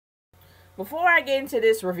before I get into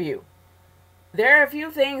this review, there are a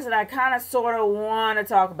few things that I kind of sort of want to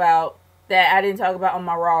talk about that I didn't talk about on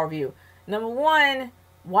my Raw review. Number one,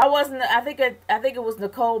 why wasn't I think it was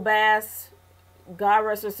Nicole Bass, God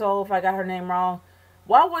rest her soul if I got her name wrong.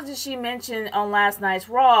 Why wasn't she mentioned on last night's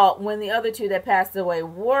Raw when the other two that passed away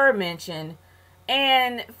were mentioned?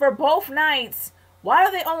 And for both nights, why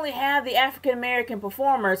do they only have the African American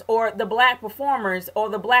performers or the black performers or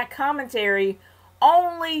the black commentary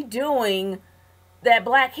only doing that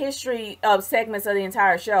Black History segments of the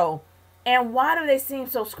entire show? And why do they seem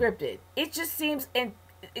so scripted? It just seems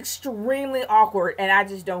extremely awkward, and I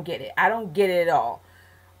just don't get it. I don't get it at all.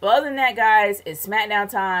 But other than that, guys, it's SmackDown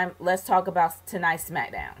time. Let's talk about tonight's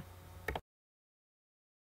SmackDown.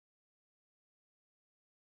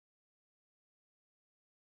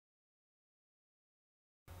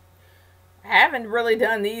 I haven't really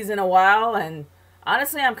done these in a while, and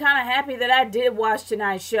honestly, I'm kind of happy that I did watch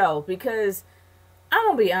tonight's show, because I'm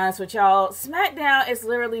gonna be honest with y'all, SmackDown is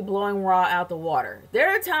literally blowing Raw out the water. There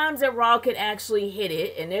are times that Raw can actually hit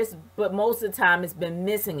it, but most of the time it's been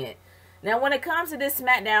missing it. Now, when it comes to this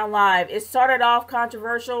SmackDown Live, it started off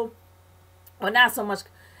controversial. Well, not so much.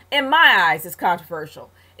 In my eyes, it's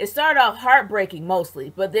controversial. It started off heartbreaking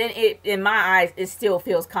mostly, but then in my eyes, it still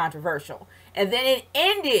feels controversial. And then it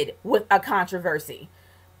ended with a controversy.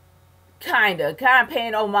 Kind of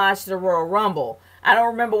paying homage to the Royal Rumble. I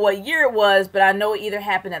don't remember what year it was, but I know it either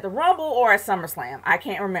happened at the Rumble or at SummerSlam. I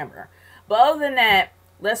can't remember. But other than that,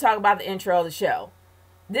 let's talk about the intro of the show.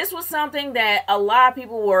 This was something that a lot of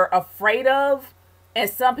people were afraid of, and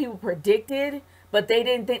some people predicted, but they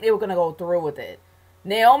didn't think they were going to go through with it.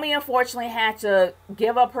 Naomi unfortunately had to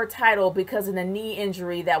give up her title because of the knee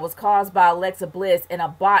injury that was caused by Alexa Bliss and a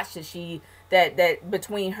botch that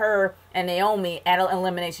between her and Naomi at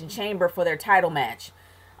Elimination Chamber for their title match.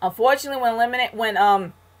 Unfortunately,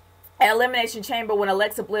 at Elimination Chamber, when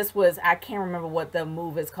Alexa Bliss was, I can't remember what the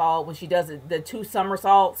move is called, when she does the 2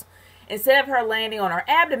 somersaults, instead of her landing on her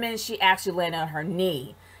abdomen, she actually landed on her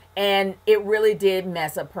knee. And it really did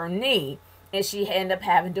mess up her knee. And she ended up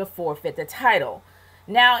having to forfeit the title.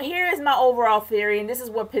 Now, here is my overall theory, and this is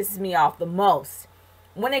what pisses me off the most.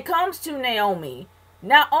 When it comes to Naomi,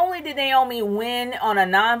 not only did Naomi win on a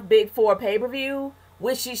non-Big Four pay-per-view,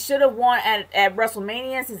 which she should have won at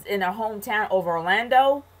WrestleMania since in her hometown of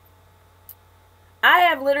Orlando, I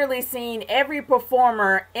have literally seen every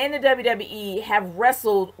performer in the WWE have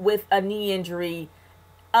wrestled with a knee injury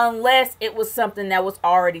unless it was something that was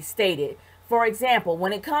already stated. For example,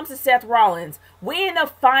 when it comes to Seth Rollins, we end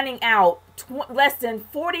up finding out less than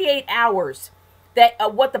 48 hours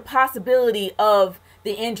that what the possibility of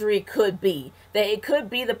the injury could be. That it could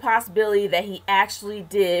be the possibility that he actually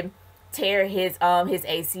did tear his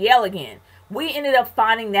ACL again. We ended up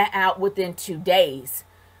finding that out within 2 days.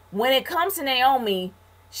 When it comes to Naomi,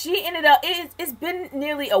 she ended up, it's been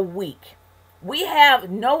nearly a week. We have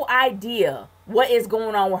no idea what is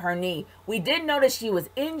going on with her knee. We did know that she was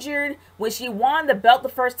injured. When she won the belt the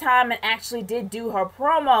first time and actually did do her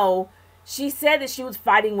promo, she said that she was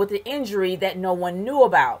fighting with an injury that no one knew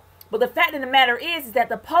about. But the fact of the matter is that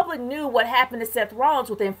the public knew what happened to Seth Rollins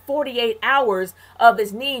within 48 hours of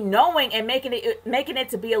his knee, knowing and making it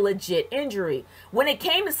to be a legit injury. When it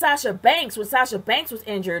came to Sasha Banks, when Sasha Banks was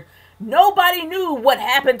injured, nobody knew what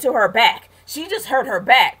happened to her back. She just hurt her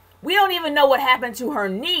back. We don't even know what happened to her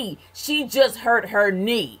knee. She just hurt her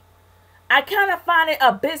knee. I kind of find it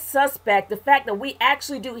a bit suspect, the fact that we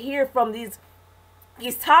actually do hear from these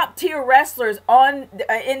top tier wrestlers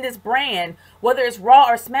in this brand, whether it's Raw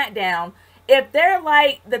or SmackDown. If they're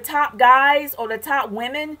like the top guys or the top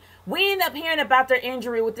women, we end up hearing about their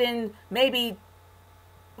injury within maybe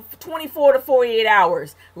 24 to 48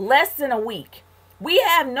 hours, less than a week. We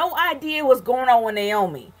have no idea what's going on with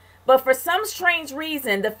Naomi. But for some strange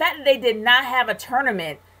reason, the fact that they did not have a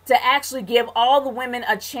tournament to actually give all the women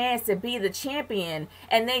a chance to be the champion,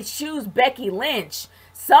 and they choose Becky Lynch,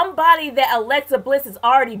 somebody that Alexa Bliss has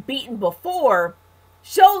already beaten before,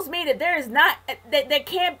 shows me that there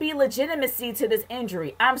can't be legitimacy to this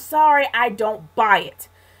injury. I'm sorry, I don't buy it.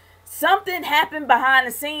 Something happened behind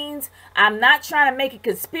the scenes. I'm not trying to make a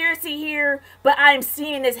conspiracy here, but I'm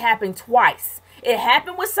seeing this happen twice. It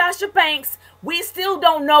happened with Sasha Banks. We still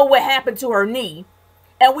don't know what happened to her knee.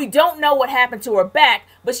 And we don't know what happened to her back.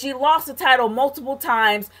 But she lost the title multiple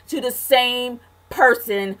times to the same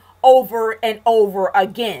person over and over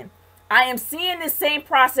again. I am seeing the same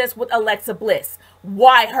process with Alexa Bliss.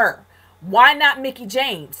 Why her? Why not Mickie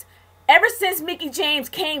James? Ever since Mickie James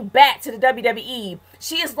came back to the WWE,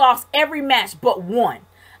 she has lost every match but one.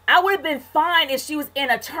 I would have been fine if she was in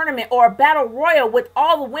a tournament or a battle royal with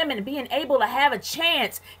all the women being able to have a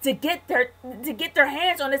chance to get their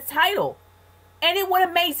hands on this title. And it would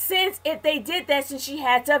have made sense if they did that, since she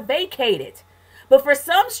had to vacate it. But for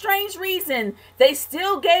some strange reason, they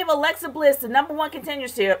still gave Alexa Bliss the #1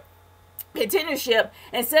 contendership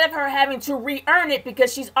instead of her having to re-earn it,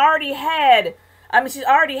 because she's already had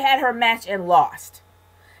her match and lost.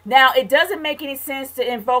 Now, it doesn't make any sense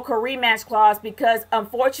to invoke her rematch clause, because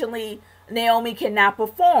unfortunately Naomi cannot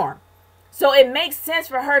perform. So it makes sense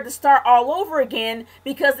for her to start all over again,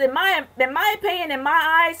 because in my opinion, in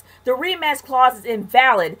my eyes, the rematch clause is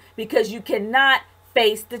invalid, because you cannot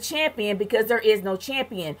face the champion, because there is no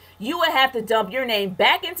champion. You would have to dump your name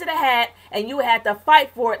back into the hat, and you would have to fight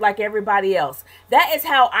for it like everybody else. That is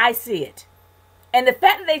how I see it. And the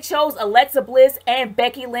fact that they chose Alexa Bliss and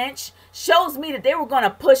Becky Lynch shows me that they were going to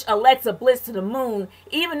push Alexa Bliss to the moon,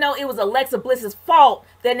 even though it was Alexa Bliss's fault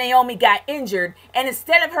that Naomi got injured. And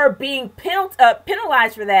instead of her being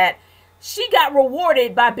penalized for that, she got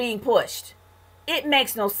rewarded by being pushed. It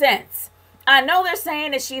makes no sense. I know they're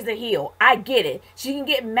saying that she's a heel. I get it. She can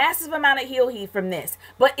get massive amount of heel heat from this,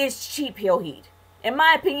 but it's cheap heel heat. In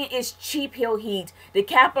my opinion, it's cheap heel heat to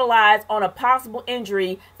capitalize on a possible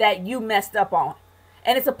injury that you messed up on.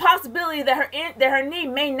 And it's a possibility that her knee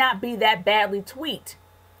may not be that badly tweaked,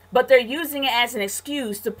 but they're using it as an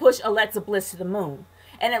excuse to push Alexa Bliss to the moon.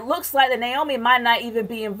 And it looks like that Naomi might not even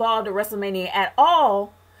be involved at WrestleMania at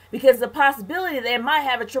all, because the possibility that they might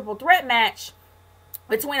have a triple threat match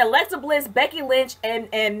between Alexa Bliss, Becky Lynch,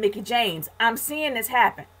 and Mickie James. I'm seeing this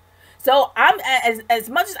happen. So I'm as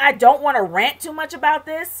much as I don't want to rant too much about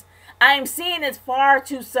this, I am seeing it far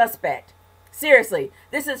too suspect. Seriously,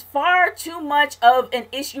 this is far too much of an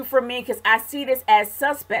issue for me, because I see this as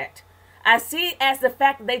suspect. I see it as the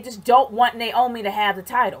fact that they just don't want Naomi to have the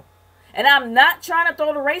title. And I'm not trying to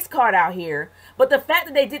throw the race card out here, but the fact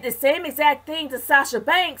that they did the same exact thing to Sasha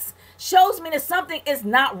Banks shows me that something is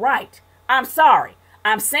not right. I'm sorry.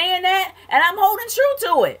 I'm saying that, and I'm holding true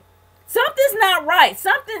to it. Something's not right.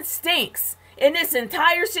 Something stinks in this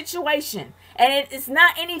entire situation. And it's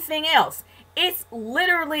not anything else. It's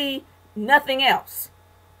literally nothing else.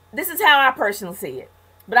 This is how I personally see it.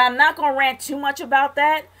 But I'm not going to rant too much about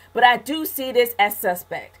that. But I do see this as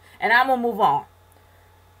suspect. And I'm going to move on.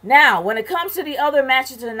 Now, when it comes to the other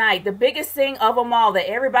matches tonight, the biggest thing of them all that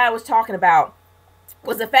everybody was talking about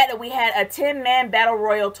was the fact that we had a 10-man battle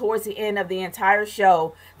royal towards the end of the entire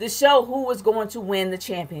show to show who was going to win the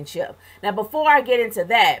championship. Now, before I get into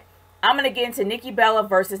that, I'm going to get into Nikki Bella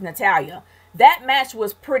versus Natalya. That match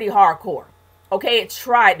was pretty hardcore. Okay, it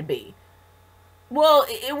tried to be. Well,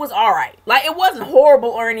 it was alright. Like, it wasn't horrible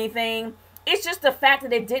or anything. It's just the fact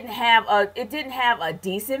that it didn't have a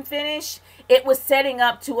decent finish. It was setting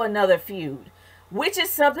up to another feud, which is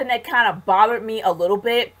something that kind of bothered me a little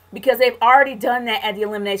bit, because they've already done that at the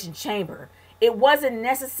Elimination Chamber. It wasn't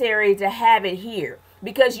necessary to have it here,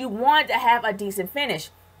 because you want to have a decent finish.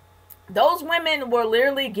 Those women were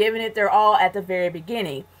literally giving it their all at the very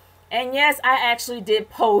beginning. And yes, I actually did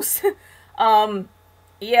post, I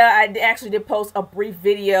actually did post a brief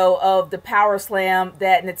video of the power slam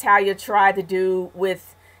that Natalya tried to do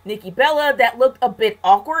with Nikki Bella that looked a bit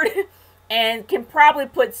awkward and can probably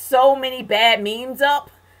put so many bad memes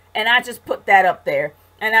up. And I just put that up there.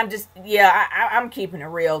 And I'm just, I'm keeping it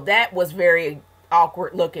real. That was very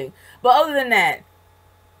awkward looking. But other than that,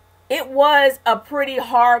 it was a pretty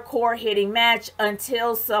hardcore hitting match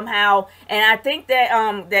until somehow, and I think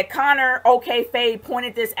that that Connor kayfabe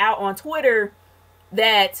pointed this out on Twitter,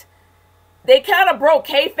 that they kind of broke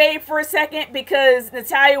kayfabe for a second, because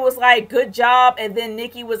Natalya was like, good job, and then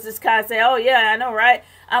Nikki was just kind of saying, oh yeah, I know, right?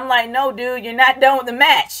 I'm like, no dude, you're not done with the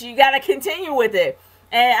match. You got to continue with it.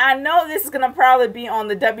 And I know this is going to probably be on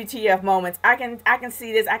the WTF moments. I can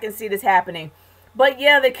see this. I can see this happening. But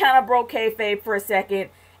yeah, they kind of broke kayfabe for a second.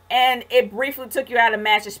 And it briefly took you out of the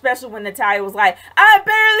match, especially when Natalya was like, I'm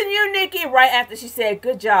better than you, Nikki, right after she said,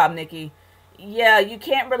 good job, Nikki. Yeah, you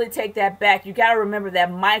can't really take that back. You got to remember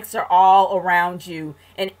that mics are all around you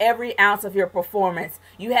in every ounce of your performance.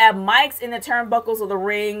 You have mics in the turnbuckles of the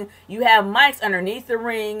ring. You have mics underneath the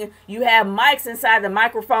ring. You have mics inside the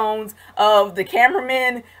microphones of the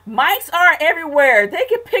cameramen. Mics are everywhere. They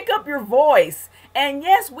can pick up your voice. And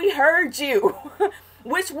yes, we heard you,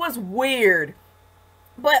 which was weird.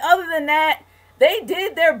 But other than that, they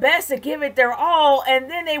did their best to give it their all, and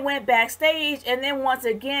then they went backstage, and then once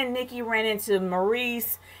again, Nikki ran into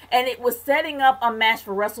Maurice, and it was setting up a match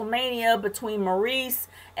for WrestleMania between Maurice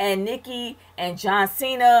and Nikki and John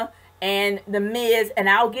Cena and The Miz, and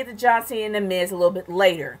I'll get to John Cena and The Miz a little bit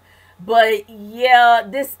later. But yeah,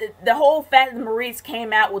 the whole fact that Maurice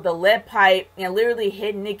came out with a lead pipe and literally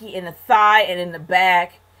hit Nikki in the thigh and in the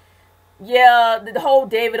back. Yeah, the whole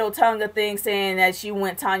David Otunga thing saying that she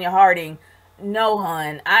went Tanya Harding. No,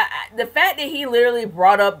 hun. The fact that he literally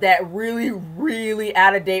brought up that really, really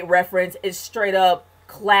out of date reference is straight up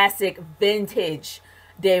classic vintage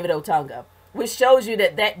David Otunga, which shows you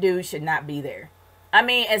that that dude should not be there. I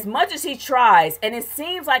mean, as much as he tries, and it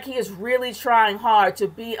seems like he is really trying hard to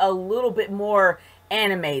be a little bit more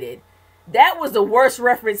animated, that was the worst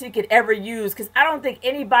reference he could ever use, because I don't think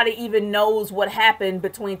anybody even knows what happened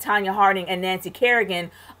between Tanya Harding and Nancy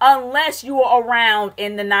Kerrigan unless you were around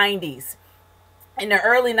in the 90s, in the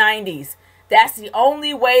early 90s. That's the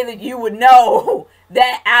only way that you would know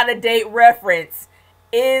that out-of-date reference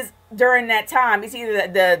is during that time. It's either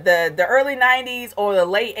the early 90s or the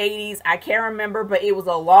late 80s. I can't remember, but it was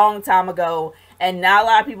a long time ago, and not a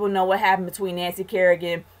lot of people know what happened between Nancy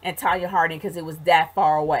Kerrigan and Tanya Harding because it was that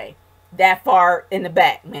far away. That far in the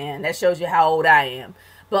back, man. That shows you how old I am.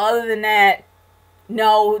 But other than that,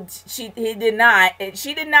 no, she did not in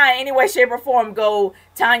any way, shape, or form go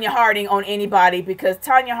Tanya Harding on anybody, because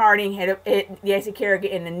Tanya Harding had hit Nancy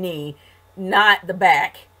Kerrigan in the knee, not the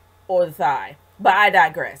back or the thigh. But I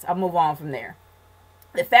digress. I'll move on from there.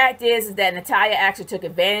 The fact is that Natalya actually took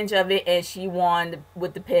advantage of it, and she won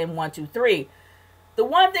with the pin 1, 2, 3. The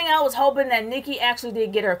one thing I was hoping that Nikki actually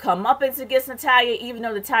did get her comeuppance against Natalya, even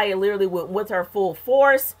though Natalya literally went with her full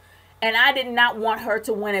force. And I did not want her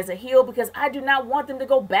to win as a heel, because I do not want them to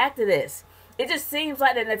go back to this. It just seems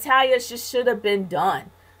like that Natalya should have been done.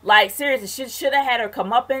 Like, seriously, she should have had her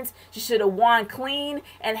comeuppance. She should have won clean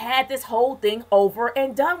and had this whole thing over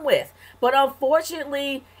and done with. But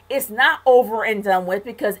unfortunately, it's not over and done with,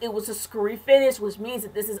 because it was a screwy finish, which means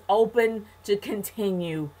that this is open to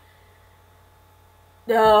continue.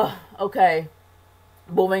 Okay.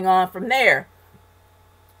 Moving on from there.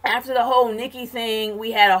 After the whole Nikki thing,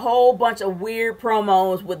 we had a whole bunch of weird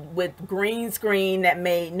promos with green screen that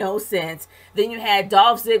made no sense. Then you had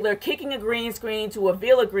Dolph Ziggler kicking a green screen to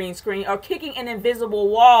reveal a green screen, or kicking an invisible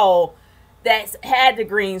wall that had the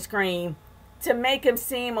green screen to make him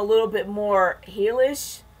seem a little bit more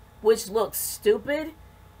heelish, which looks stupid.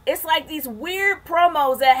 It's like these weird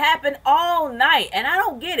promos that happen all night, and I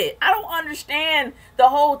don't get it. I don't understand the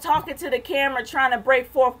whole talking to the camera, trying to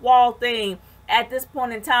break fourth wall thing. At this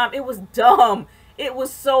point in time, it was dumb. It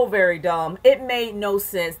was so very dumb. It made no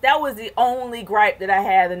sense. That was the only gripe that I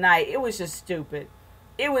had tonight. It was just stupid.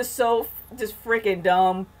 It was so just freaking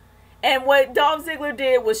dumb. And what Dolph Ziggler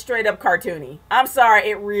did was straight up cartoony. I'm sorry,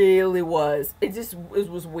 it really was. It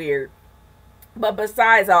was weird. But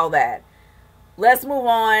besides all that, let's move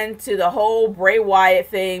on to the whole Bray Wyatt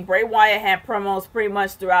thing. Bray Wyatt had promos pretty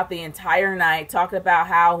much throughout the entire night, talking about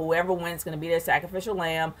how whoever wins is going to be their sacrificial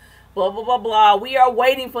lamb. Blah, blah, blah, blah. We are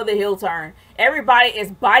waiting for the heel turn. Everybody is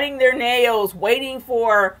biting their nails, waiting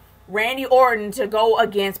for Randy Orton to go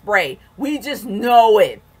against Bray. We just know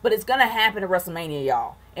it. But it's going to happen at WrestleMania,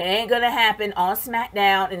 y'all. It ain't going to happen on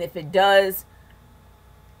SmackDown. And if it does,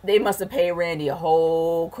 they must have paid Randy a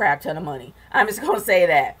whole crap ton of money. I'm just going to say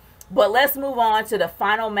that. But let's move on to the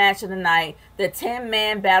final match of the night, the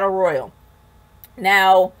 10-man Battle Royal.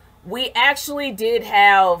 Now, we actually did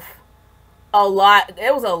have a lot.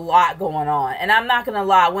 There was a lot going on, and I'm not gonna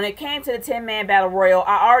lie, when it came to the 10-man Battle Royal,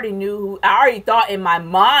 I already thought in my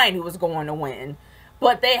mind who was going to win.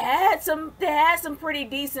 But they had some pretty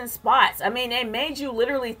decent spots. I mean, they made you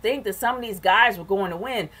literally think that some of these guys were going to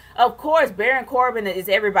win. Of course, Baron Corbin is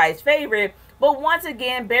everybody's favorite, but once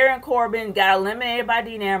again, Baron Corbin got eliminated by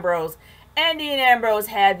Dean Ambrose, and Dean Ambrose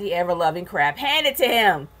had the ever-loving crap handed to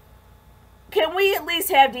him. Can we at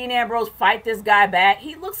least have Dean Ambrose fight this guy back?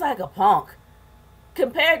 He looks like a punk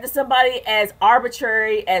compared to somebody as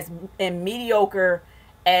arbitrary and mediocre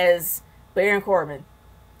as Baron Corbin.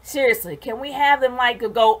 Seriously, can we have them like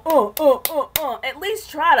go, at least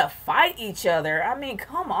try to fight each other? I mean,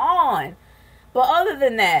 come on. But other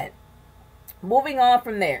than that, moving on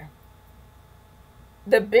from there,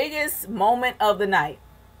 the biggest moment of the night,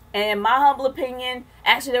 and in my humble opinion,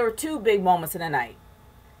 actually there were two big moments in the night.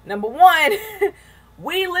 Number one,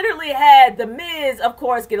 we literally had The Miz, of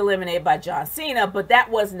course, get eliminated by John Cena, but that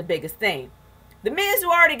wasn't the biggest thing. The Miz, who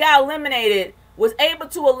already got eliminated, was able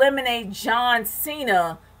to eliminate John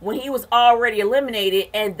Cena when he was already eliminated,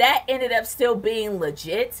 and that ended up still being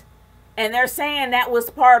legit. And they're saying that was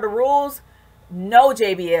part of the rules. No,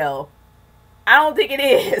 JBL. I don't think it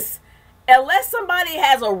is. Unless somebody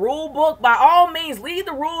has a rule book, by all means, leave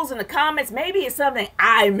the rules in the comments. Maybe it's something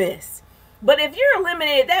I missed. But if you're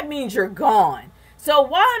eliminated, that means you're gone. So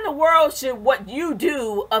why in the world should what you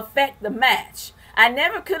do affect the match? I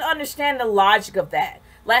never could understand the logic of that.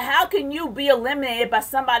 Like, how can you be eliminated by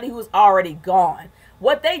somebody who's already gone?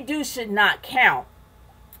 What they do should not count.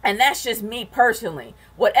 And that's just me personally.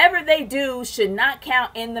 Whatever they do should not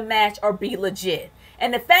count in the match or be legit.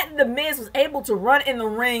 And the fact that The Miz was able to run in the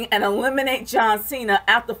ring and eliminate John Cena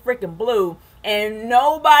out the freaking blue, and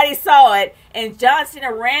nobody saw it, and John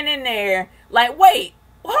Cena ran in there like, wait,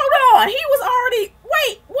 hold on, he was already,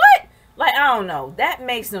 wait, what? Like, I don't know. That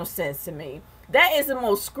makes no sense to me. That is the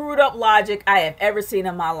most screwed up logic I have ever seen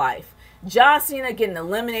in my life. John Cena getting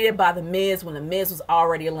eliminated by The Miz when The Miz was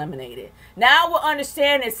already eliminated. Now I will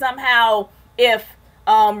understand that somehow if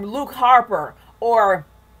Luke Harper or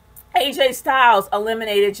AJ Styles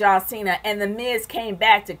eliminated John Cena and The Miz came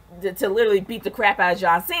back to literally beat the crap out of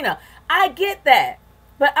John Cena, I get that.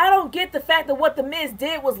 But I don't get the fact that what The Miz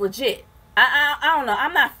did was legit. I don't know.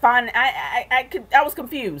 I'm not finding. I was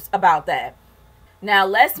confused about that. Now,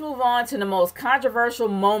 let's move on to the most controversial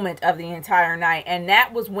moment of the entire night, and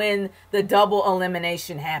that was when the double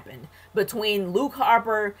elimination happened between Luke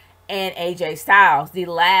Harper and AJ Styles, the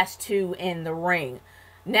last two in the ring.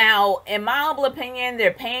 Now, in my humble opinion,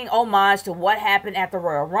 they're paying homage to what happened at the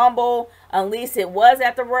Royal Rumble. At least it was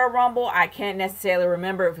at the Royal Rumble. I can't necessarily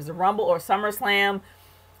remember if it was a Rumble or SummerSlam,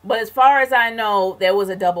 but as far as I know, there was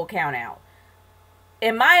a double count out.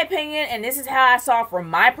 In my opinion, and this is how I saw from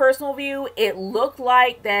my personal view, it looked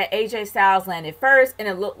like that AJ Styles landed first, and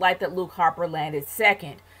it looked like that Luke Harper landed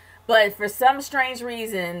second. But for some strange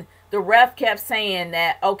reason, the ref kept saying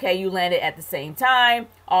that, okay, you landed at the same time.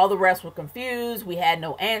 All the refs were confused. We had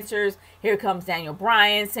no answers. Here comes Daniel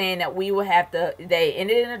Bryan saying that we will have to, they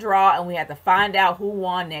ended in a draw, and we have to find out who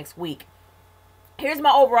won next week. Here's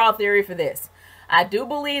my overall theory for this. I do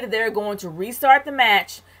believe that they're going to restart the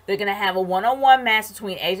match. They're going to have a one-on-one match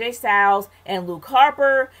between AJ Styles and Luke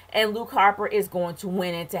Harper is going to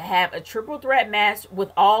win it to have a triple threat match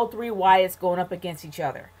with all three Wyatts going up against each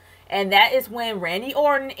other. And that is when Randy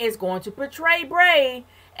Orton is going to portray Bray,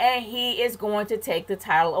 and he is going to take the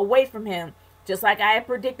title away from him. Just like I had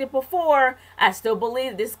predicted before, I still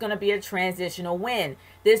believe this is going to be a transitional win.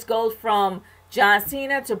 This goes from John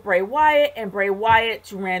Cena to Bray Wyatt, and Bray Wyatt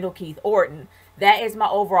to Randall Keith Orton. That is my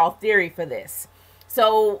overall theory for this.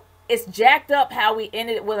 So it's jacked up how we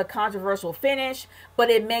ended it with a controversial finish, but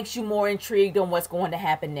it makes you more intrigued on what's going to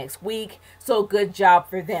happen next week. So good job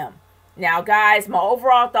for them. Now, guys, my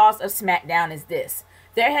overall thoughts of SmackDown is this.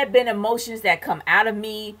 There have been emotions that come out of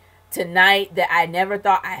me tonight that I never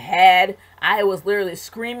thought I had. I was literally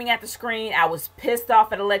screaming at the screen. I was pissed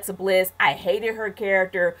off at Alexa Bliss. I hated her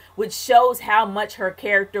character, which shows how much her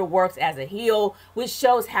character works as a heel, which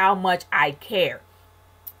shows how much I care.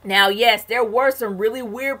 Now, yes, there were some really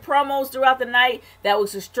weird promos throughout the night that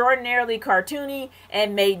was extraordinarily cartoony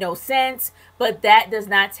and made no sense, but that does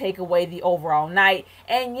not take away the overall night.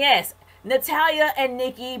 And yes, Natalya and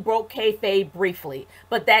Nikki broke kayfabe briefly,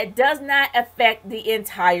 but that does not affect the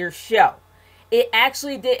entire show. It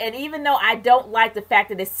actually did, and even though I don't like the fact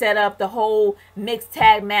that it set up the whole mixed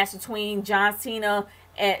tag match between John Cena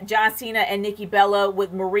and Nikki Bella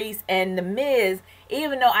with Maurice and The Miz,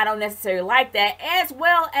 even though I don't necessarily like that, as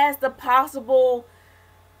well as the possible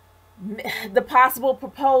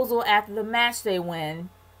proposal after the match they win,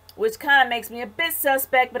 which kind of makes me a bit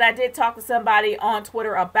suspect, but I did talk to somebody on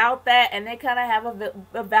Twitter about that, and they kind of have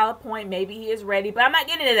a valid point. Maybe he is ready, but I'm not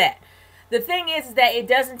getting into that. The thing is that it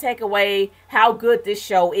doesn't take away how good this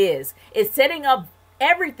show is. It's setting up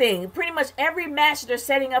everything. Pretty much every match they're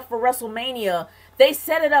setting up for WrestleMania, they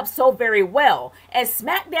set it up so very well. And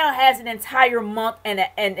SmackDown has an entire month and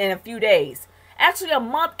a few days. Actually, a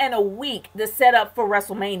month and a week to set up for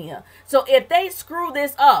WrestleMania. So if they screw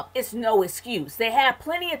this up, it's no excuse. They have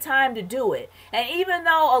plenty of time to do it. And even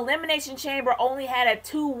though Elimination Chamber only had a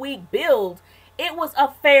 2-week build, it was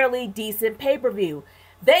a fairly decent pay-per-view.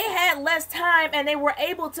 They had less time, and they were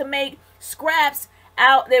able to make scraps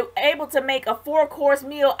out. They were able to make a 4-course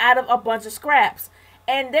meal out of a bunch of scraps.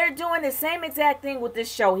 And they're doing the same exact thing with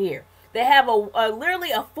this show here. They have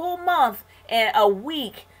literally a full month and a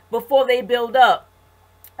week before they build up,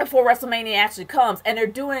 before WrestleMania actually comes. And they're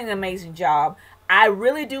doing an amazing job. I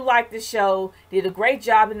really do like this show. Did a great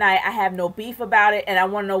job tonight. I have no beef about it, and I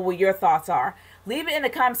want to know what your thoughts are. Leave it in the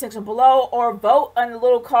comment section below, or vote on the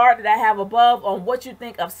little card that I have above on what you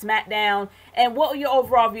think of SmackDown and what your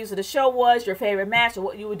overall views of the show was, your favorite match, or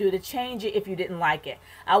what you would do to change it if you didn't like it.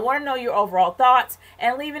 I want to know your overall thoughts,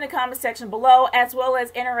 and leave in the comment section below, as well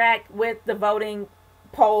as interact with the voting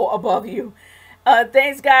poll above you.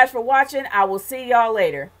 Thanks guys for watching. I will see y'all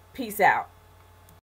later. Peace out.